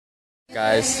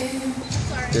Guys,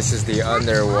 this is the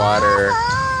underwater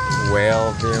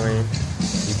whale viewing.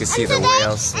 You can see the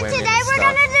whales swimming. And today we're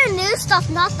gonna do new stuff,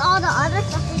 not all the other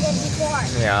stuff we did before.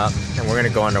 Yeah, and we're gonna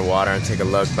go underwater and take a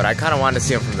look. But I kind of wanted to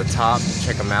see them from the top,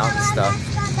 check them out and stuff.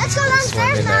 Let's go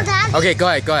downstairs now, Dad. Okay, go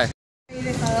ahead, go ahead.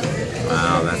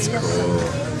 Wow, that's cool.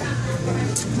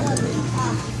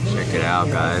 Check it out,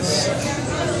 guys.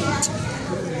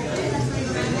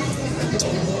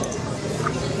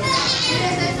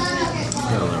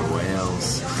 Killer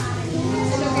whales.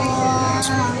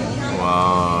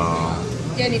 Wow.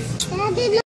 Daddy, look where we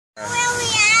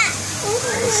at.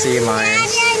 Sea lions.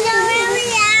 Daddy, I know where we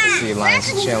at. Sea lions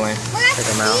chilling. Check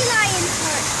them out.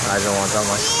 I don't want that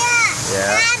much.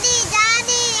 Yeah.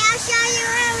 Daddy, I'll show you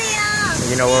where we are.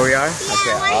 You know where we are? Yeah,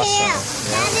 okay, we're awesome. here.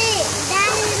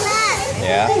 Daddy, look.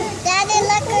 Yeah. Daddy,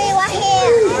 look, we're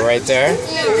here. We're right there?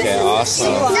 Okay,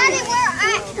 awesome. Daddy,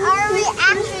 where we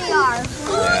actually are.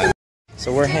 Yeah.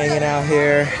 So we're hanging out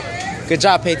here. Good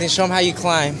job, Peyton. Show them how you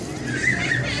climb.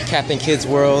 Captain Kids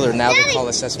World, or now they call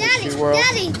it Sesame Street World.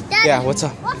 Daddy. Yeah, what's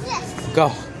up? What's this?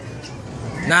 Go.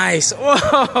 Nice.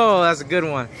 Whoa, that's a good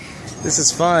one. This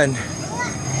is fun.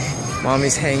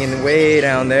 Mommy's hanging way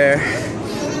down there.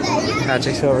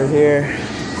 Patrick's over here.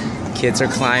 Kids are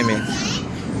climbing.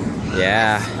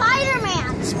 Yeah.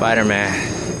 Spider-Man. Spider-Man.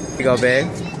 Here you go, babe.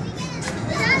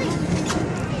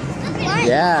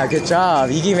 Yeah, good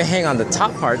job. You can even hang on the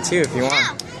top part too if you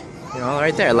want. You know,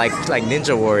 right there, like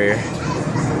Ninja Warrior.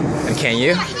 And can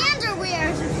you? My hands are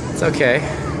weird. It's okay.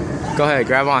 Go ahead,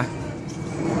 grab on.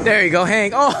 There you go,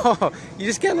 hang. Oh, you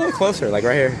just get a little closer, like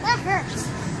right here. That hurts.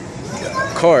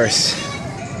 Of course.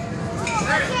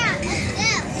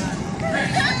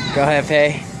 Go ahead,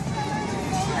 Pay.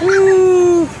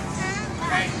 Woo!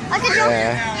 I can jump.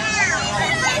 Yeah.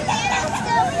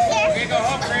 Okay, go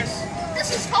home, Chris.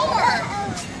 This is hard.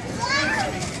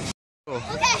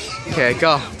 Okay. Okay,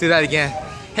 go. Do that again.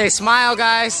 Hey, smile,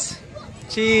 guys.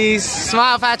 Cheese.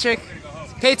 Smile, Patrick.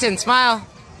 Peyton, smile.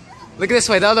 Look this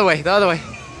way, the other way, the other way.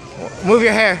 Move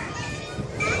your hair.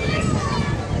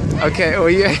 Okay, oh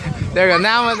yeah. There we go.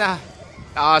 Now.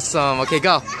 Awesome. Okay,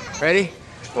 go. Ready?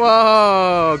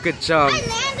 Whoa, good jump. I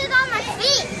landed on my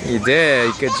feet. You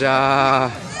did. Good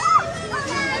job.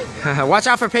 Watch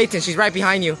out for Peyton. She's right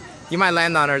behind you. You might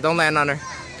land on her. Don't land on her.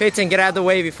 Peyton, get out of the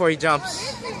way before he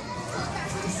jumps.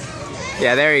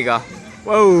 Yeah, there you go.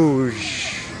 Whoa.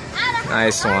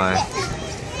 Nice one.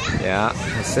 Yeah,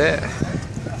 that's it.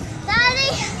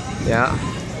 Daddy. Yeah.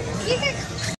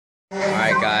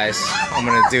 Alright guys, I'm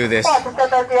gonna do this.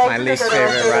 My least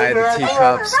favorite ride, the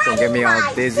teacups. Gonna get me all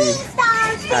dizzy.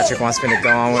 Patrick wants me to go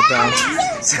on with them.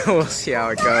 So we'll see how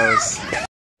it goes.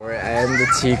 We're in the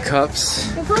teacups.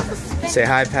 Say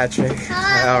hi, Patrick.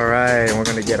 Hi. Alright, we're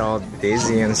gonna get all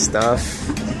dizzy and stuff.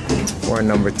 We're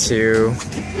number 2.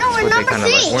 No, we're number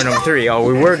 3. We're number 3. Oh,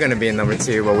 we were gonna be in number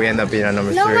 2, but we end up being on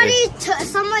number 3.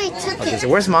 Somebody took Okay, it. so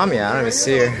where's Mommy at? I don't even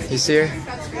see her. You see her?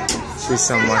 She's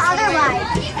somewhere. The other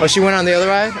ride. Oh, she went on the other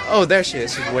ride? Oh, there she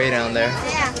is. She's way down there.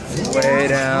 Yeah. Way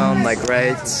down, like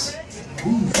right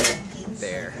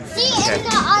there. See, Okay. and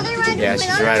the other ride. Yeah,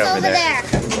 she's right over there.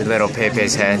 Your little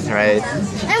Pepe's head, right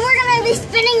And we're gonna be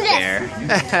spinning this.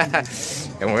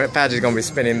 there. And Patrick's gonna be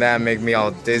spinning that, make me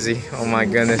all dizzy. Oh my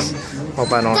goodness.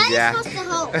 Hope I don't yak.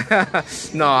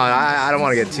 No, I don't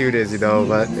want to get too dizzy though,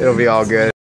 but it'll be all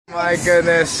good. My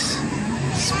goodness.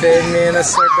 Spin me in a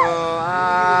circle.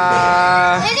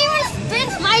 Ah. It even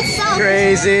spins by itself.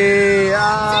 Crazy.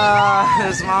 Ah,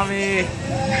 there's Mommy.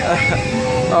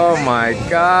 Oh my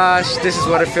gosh. This is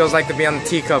what it feels like to be on the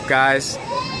teacup, guys.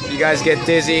 You guys get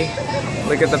dizzy,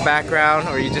 look at the background,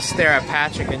 or you just stare at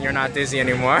Patrick and you're not dizzy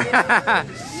anymore.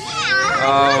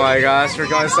 Oh my gosh, we're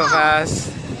going so fast.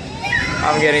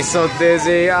 I'm getting so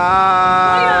dizzy.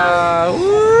 Ah,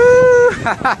 woo.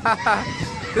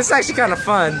 This is actually kind of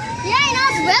fun. Yeah, I know,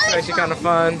 it's really Actually kind of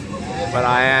fun, but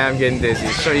I am getting dizzy.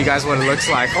 Show you guys what it looks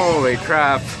like. Holy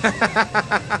crap.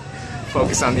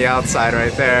 Focus on the outside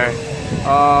right there.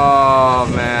 Oh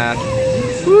man.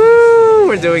 Woo!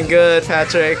 We're doing good,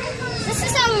 Patrick. This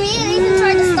is how me even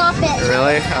tried to stop it.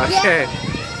 Really? Okay.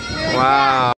 Yeah.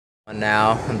 Wow.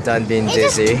 Now I'm done being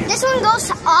dizzy. This one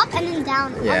goes up and then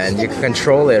down. Yeah, and you can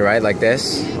control it, right? Like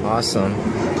this. Awesome.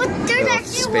 But there's Little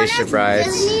actually spaceship one rides.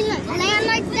 Disney land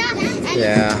like that. And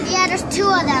Yeah. there's 2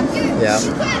 of them. Yep.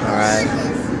 Alright.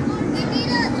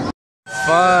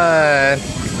 Fun.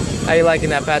 How you liking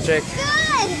that, Patrick?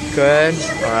 Good. Good?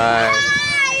 Alright.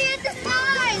 Hi, at the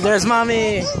side. There's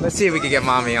Mommy. Let's see if we can get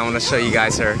Mommy. I want to show you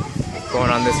guys her going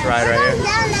on this ride right here.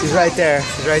 She's right there.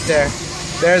 She's right there.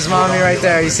 There's Mommy right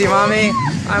there. You see Mommy?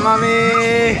 Hi,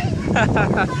 Mommy.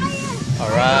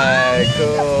 Alright,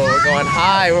 cool. We're going going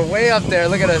high. We're way up there.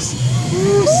 Look at us.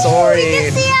 Woo,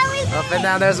 soaring. Up and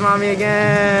down. There's mommy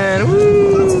again.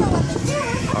 Woo.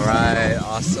 All right,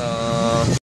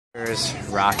 awesome. Here's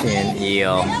rockin'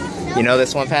 eel. You know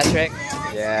this one, Patrick?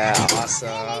 Yeah, awesome.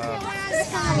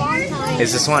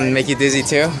 Does this one make you dizzy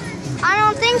too? I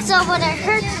don't think so, but it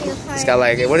hurts you. He's got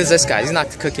like, what is this guy? He's not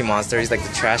the Cookie Monster. He's like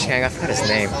the trash can. I forgot his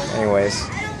name. Anyways.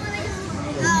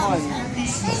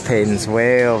 Peyton's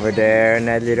way over there in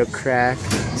that little crack.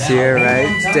 See her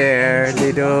right there,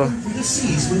 little.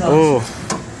 Oh.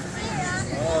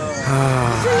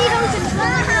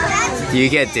 Do you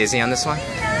get dizzy on this one?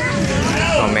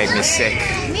 Don't make me sick.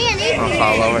 Me and Ethan. I'll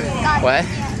fall over. What?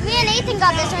 Me and Ethan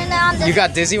got this one on this. You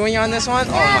got dizzy when you're on this one?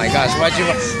 Oh my gosh, why'd you?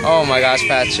 Oh my gosh,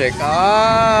 Patrick.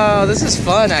 Oh, this is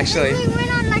fun actually. We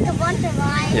went on like a bunch of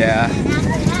rides. Yeah.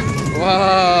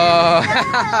 Whoa.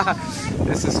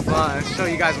 This is fun. I'll show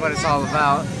you guys what it's all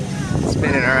about.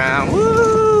 Spinning around.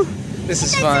 Woo! This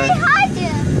is fun. Say hi to.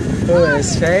 Who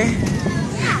is Faye?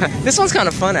 This one's kind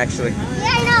of fun actually. Yeah,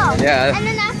 I know. Yeah. And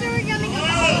then after we're gonna go.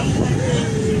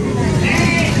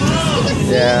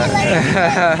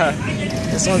 Yeah.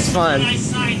 This one's fun.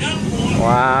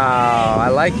 Wow, I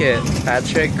like it.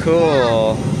 Patrick,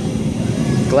 cool.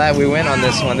 Glad we went on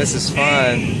this one. This is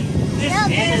fun. No,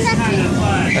 this is actually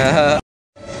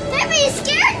Debbie,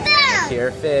 scared them!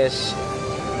 Manicure fish.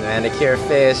 Manicure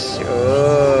fish.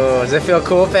 Ooh, does it feel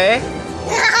cool, Faye?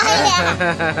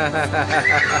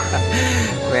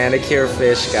 Manicure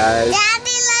fish, guys.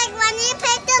 Daddy, like when you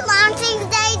pick the long things,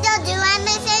 they don't do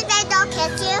anything, they don't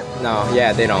catch you? No,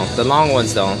 yeah, they don't. The long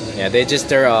ones don't. Yeah,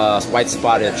 they're white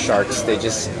spotted sharks. They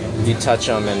just, you touch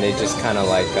them and they just kind of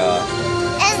like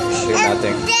do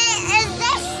nothing. Is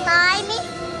they slimy?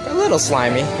 A little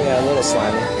slimy. Yeah, a little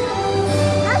slimy.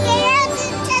 Okay, let's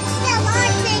touch the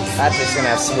long things. Patrick's gonna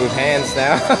have smooth hands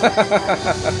now.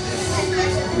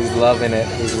 He's loving it.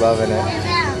 He's loving it.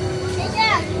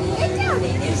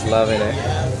 He's loving it.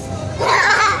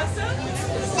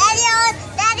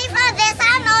 Daddy, for this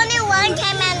time, only one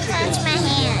came and touched my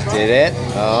hand. Did it?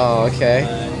 Oh, okay.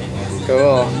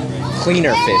 Cool.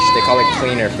 Cleaner fish. They call it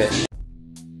cleaner fish.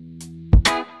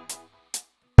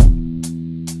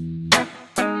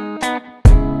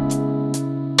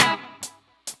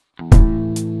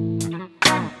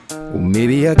 Well,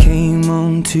 maybe I came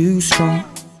on too strong.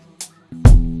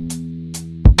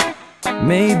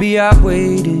 Maybe I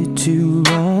waited too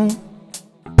long.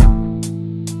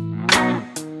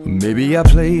 Maybe I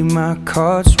played my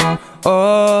cards wrong.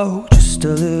 Oh, just a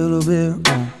little bit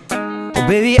wrong. Oh,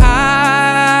 baby, I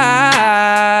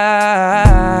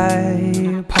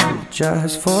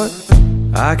apologize for it.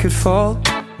 I could fall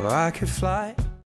or I could fly.